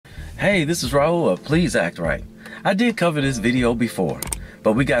Hey, this is Raulh of Please Act Right. I did cover this video before,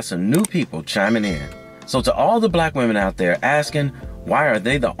 but we got some new people chiming in. So to all the black women out there asking, why are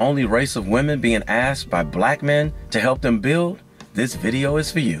they the only race of women being asked by black men to help them build? This video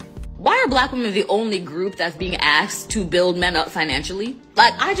is for you. Why are black women the only group that's being asked to build men up financially?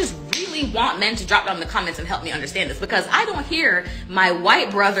 Like, I just really want men to drop down in the comments and help me understand this, because I don't hear my white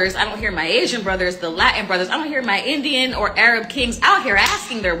brothers, I don't hear my Asian brothers, the Latin brothers, I don't hear my Indian or Arab kings out here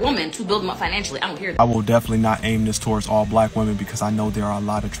asking their woman to build them up financially. I don't hear that. I will definitely not aim this towards all black women, because I know there are a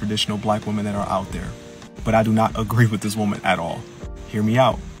lot of traditional black women that are out there. But I do not agree with this woman at all. Hear me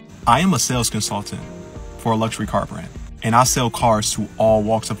out. I am a sales consultant for a luxury car brand, and I sell cars to all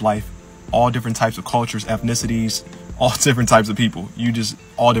walks of life, all different types of cultures, ethnicities, all different types of people.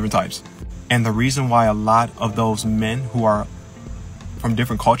 All different types. And the reason why a lot of those men who are from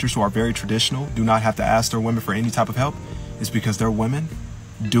different cultures, who are very traditional, do not have to ask their women for any type of help is because their women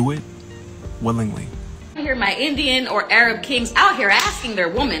do it willingly. I hear my Indian or Arab kings out here asking their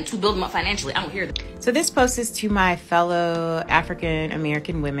woman to build them up financially. I don't hear that. So this post is to my fellow African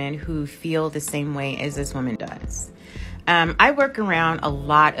American women who feel the same way as this woman does. I work around a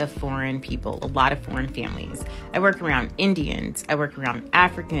lot of foreign people, a lot of foreign families. I work around Indians, I work around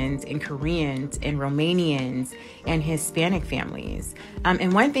Africans and Koreans and Romanians and Hispanic families.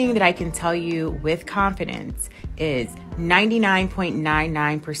 And one thing that I can tell you with confidence is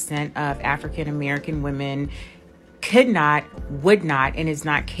 99.99% of African American women could not, would not, and is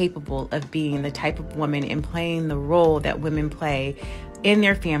not capable of being the type of woman and playing the role that women play in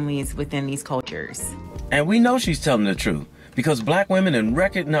their families within these cultures. And we know she's telling the truth, because black women in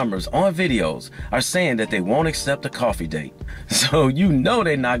record numbers on videos are saying that they won't accept a coffee date. So you know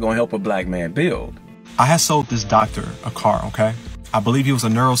they're not going to help a black man build. I had sold this doctor a car, okay? I believe he was a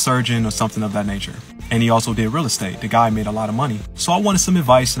neurosurgeon or something of that nature. And he also did real estate. The guy made a lot of money. So I wanted some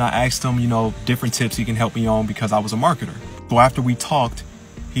advice, and I asked him, different tips he can help me on, because I was a marketer. So after we talked,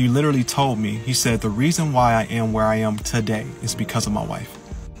 he literally told me, he said, the reason why I am where I am today is because of my wife.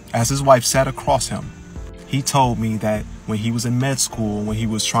 As his wife sat across him, he told me that when he was in med school, when he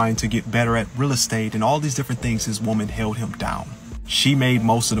was trying to get better at real estate and all these different things, his woman held him down. She made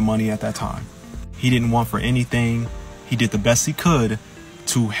most of the money at that time. He didn't want for anything. He did the best he could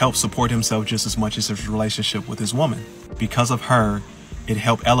to help support himself just as much as his relationship with his woman. Because of her, it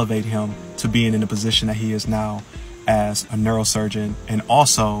helped elevate him to being in the position that he is now as a neurosurgeon, and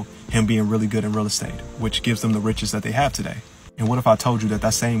also him being really good in real estate, which gives them the riches that they have today. And what if I told you that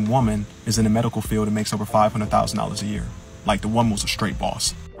that same woman is in the medical field and makes over $500,000 a year? Like, the woman was a straight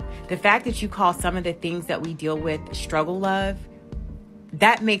boss. The fact that you call some of the things that we deal with struggle love,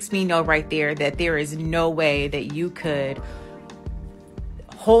 that makes me know right there that there is no way that you could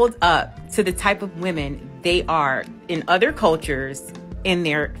hold up to the type of women they are in other cultures in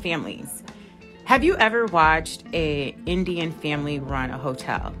their families. Have you ever watched an Indian family run a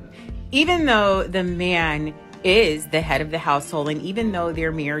hotel? Even though the man is the head of the household, and even though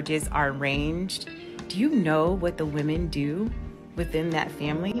their marriages are arranged, do you know what the women do within that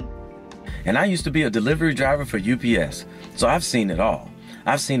family? And I used to be a delivery driver for UPS, so I've seen it all.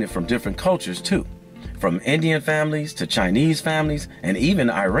 I've seen it from different cultures too, from Indian families to Chinese families and even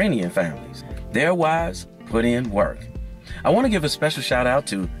Iranian families. Their wives put in work. I want to give a special shout out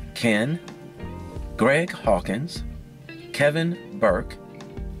to Ken, Greg Hawkins, Kevin Burke,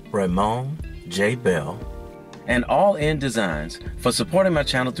 Ramon J. Bell, and All In Designs for supporting my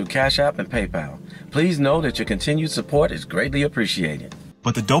channel through Cash App and PayPal. Please know that your continued support is greatly appreciated.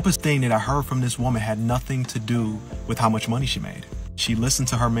 But the dopest thing that I heard from this woman had nothing to do with how much money she made. She listened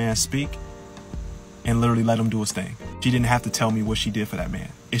to her man speak and literally let him do his thing. She didn't have to tell me what she did for that man.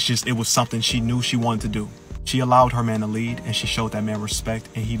 It was something she knew she wanted to do. She allowed her man to lead, and she showed that man respect,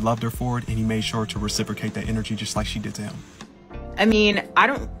 and he loved her for it, and he made sure to reciprocate that energy just like she did to him. I mean, I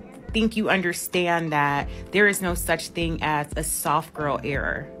don't think you understand that there is no such thing as a soft girl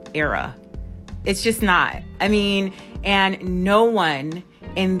era. It's just not. I mean, and no one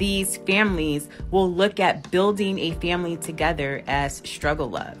in these families will look at building a family together as struggle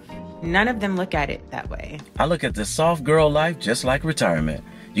love. None of them look at it that way. I look at the soft girl life just like retirement.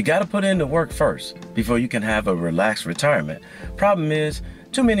 You got to put in the work first before you can have a relaxed retirement. Problem is,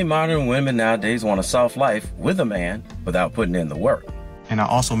 too many modern women nowadays want a soft life with a man without putting in the work. And I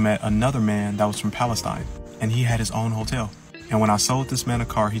also met another man that was from Palestine, and he had his own hotel. And when I sold this man a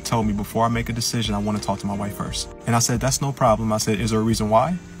car, he told me, before I make a decision, I want to talk to my wife first. And I said, that's no problem. I said, is there a reason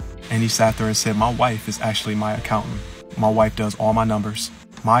why? And he sat there and said, my wife is actually my accountant. My wife does all my numbers.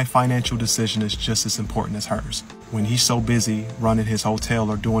 My financial decision is just as important as hers. When he's so busy running his hotel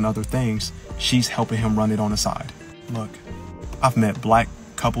or doing other things, she's helping him run it on the side. Look, I've met black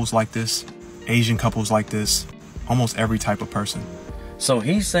couples like this, Asian couples like this, almost every type of person. So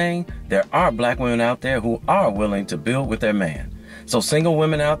he's saying there are black women out there who are willing to build with their man. So single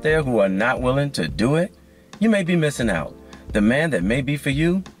women out there who are not willing to do it, you may be missing out. The man that may be for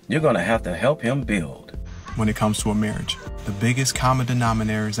you, you're going to have to help him build. When it comes to a marriage, the biggest common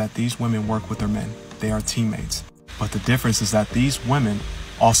denominator is that these women work with their men. They are teammates. But the difference is that these women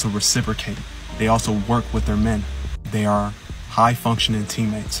also reciprocate. They also work with their men. They are high-functioning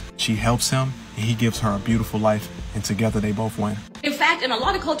teammates. She helps him, and he gives her a beautiful life, and together they both win. In fact, in a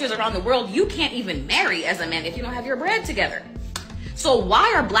lot of cultures around the world, you can't even marry as a man if you don't have your bread together. So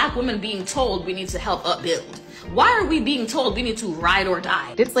why are black women being told we need to help upbuild? Why are we being told we need to ride or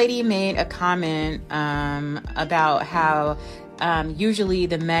die? This lady made a comment about how usually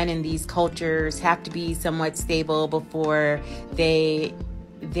the men in these cultures have to be somewhat stable before they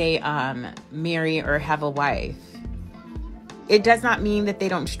marry or have a wife. It does not mean that they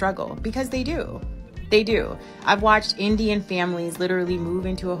don't struggle, because they do. They do. I've watched Indian families literally move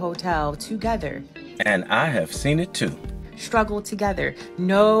into a hotel together. And I have seen it too. Struggle together.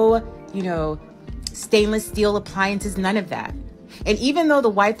 No, stainless steel appliances, none of that. And even though the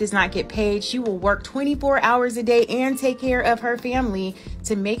wife does not get paid, she will work 24 hours a day and take care of her family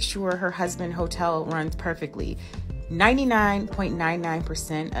to make sure her husband's hotel runs perfectly.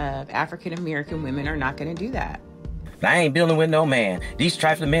 99.99% of African American women are not going to do that. I ain't building with no man. These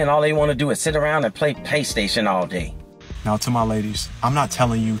trifling men, all they want to do is sit around and play PlayStation all day. Now, to my ladies, I'm not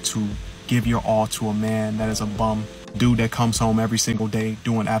telling you to give your all to a man that is a bum, dude that comes home every single day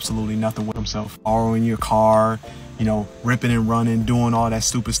doing absolutely nothing with himself, borrowing your car, ripping and running, doing all that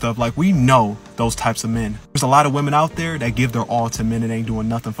stupid stuff. Like, we know those types of men. There's a lot of women out there that give their all to men that ain't doing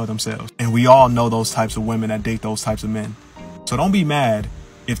nothing for themselves. And we all know those types of women that date those types of men. So don't be mad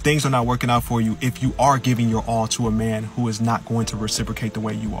if things are not working out for you, if you are giving your all to a man who is not going to reciprocate the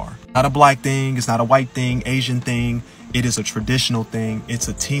way you are. Not a black thing, it's not a white thing, Asian thing. It is a traditional thing. It's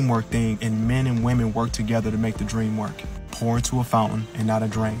a teamwork thing, and men and women work together to make the dream work. Pour into a fountain and not a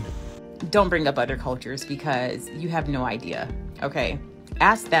drain. Don't bring up other cultures because you have no idea, okay?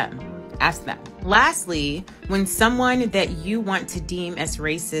 Ask them. Ask them. Lastly, when someone that you want to deem as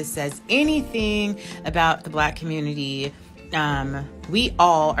racist says anything about the black community, we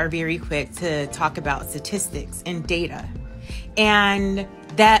all are very quick to talk about statistics and data. And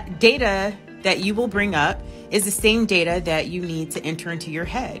that data that you will bring up is the same data that you need to enter into your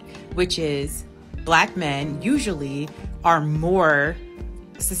head, which is black men usually are more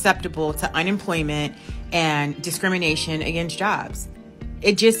susceptible to unemployment and discrimination against jobs.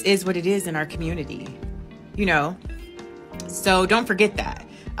 It just is what it is in our community, So don't forget that.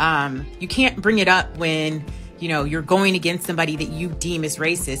 You can't bring it up when you're going against somebody that you deem as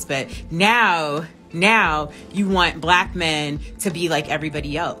racist, but now you want black men to be like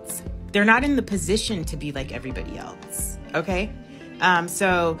everybody else. They're not in the position to be like everybody else, okay?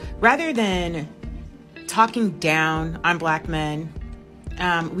 So rather than talking down on black men,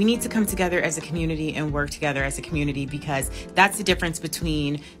 we need to come together as a community and work together as a community, because that's the difference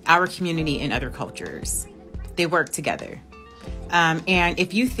between our community and other cultures. They work together. And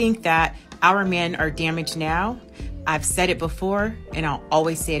if you think that our men are damaged now, I've said it before and I'll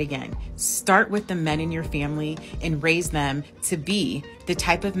always say it again. Start with the men in your family and raise them to be the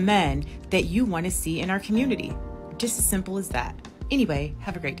type of men that you want to see in our community. Just as simple as that. Anyway,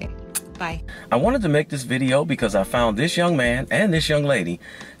 have a great day. Bye. I wanted to make this video because I found this young man and this young lady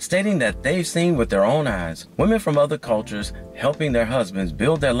stating that they've seen with their own eyes women from other cultures helping their husbands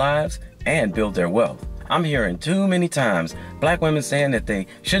build their lives and build their wealth. I'm hearing too many times black women saying that they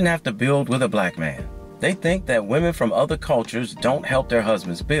shouldn't have to build with a black man. They think that women from other cultures don't help their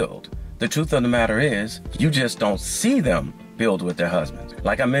husbands build. The truth of the matter is, you just don't see them build with their husbands.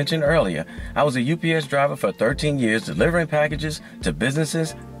 Like I mentioned earlier, I was a UPS driver for 13 years, delivering packages to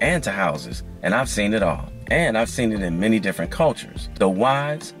businesses and to houses, and I've seen it all. And I've seen it in many different cultures. The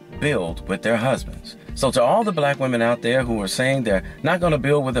wives build with their husbands. So to all the black women out there who are saying they're not going to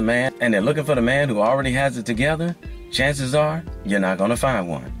build with a man and they're looking for the man who already has it together, chances are you're not going to find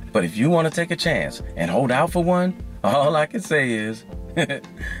one. But if you want to take a chance and hold out for one, all I can say is,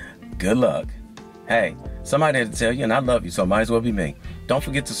 good luck. Hey, somebody had to tell you, and I love you, so it might as well be me. Don't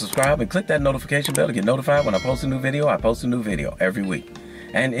forget to subscribe and click that notification bell to get notified when I post a new video. I post a new video every week.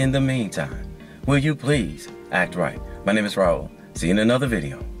 And in the meantime, will you please act right? My name is Raulh. See you in another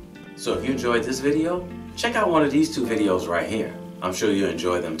video. So if you enjoyed this video, check out one of these two videos right here. I'm sure you'll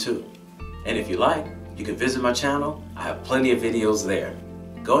enjoy them too. And if you like, you can visit my channel. I have plenty of videos there.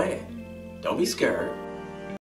 Go ahead. Don't be scared.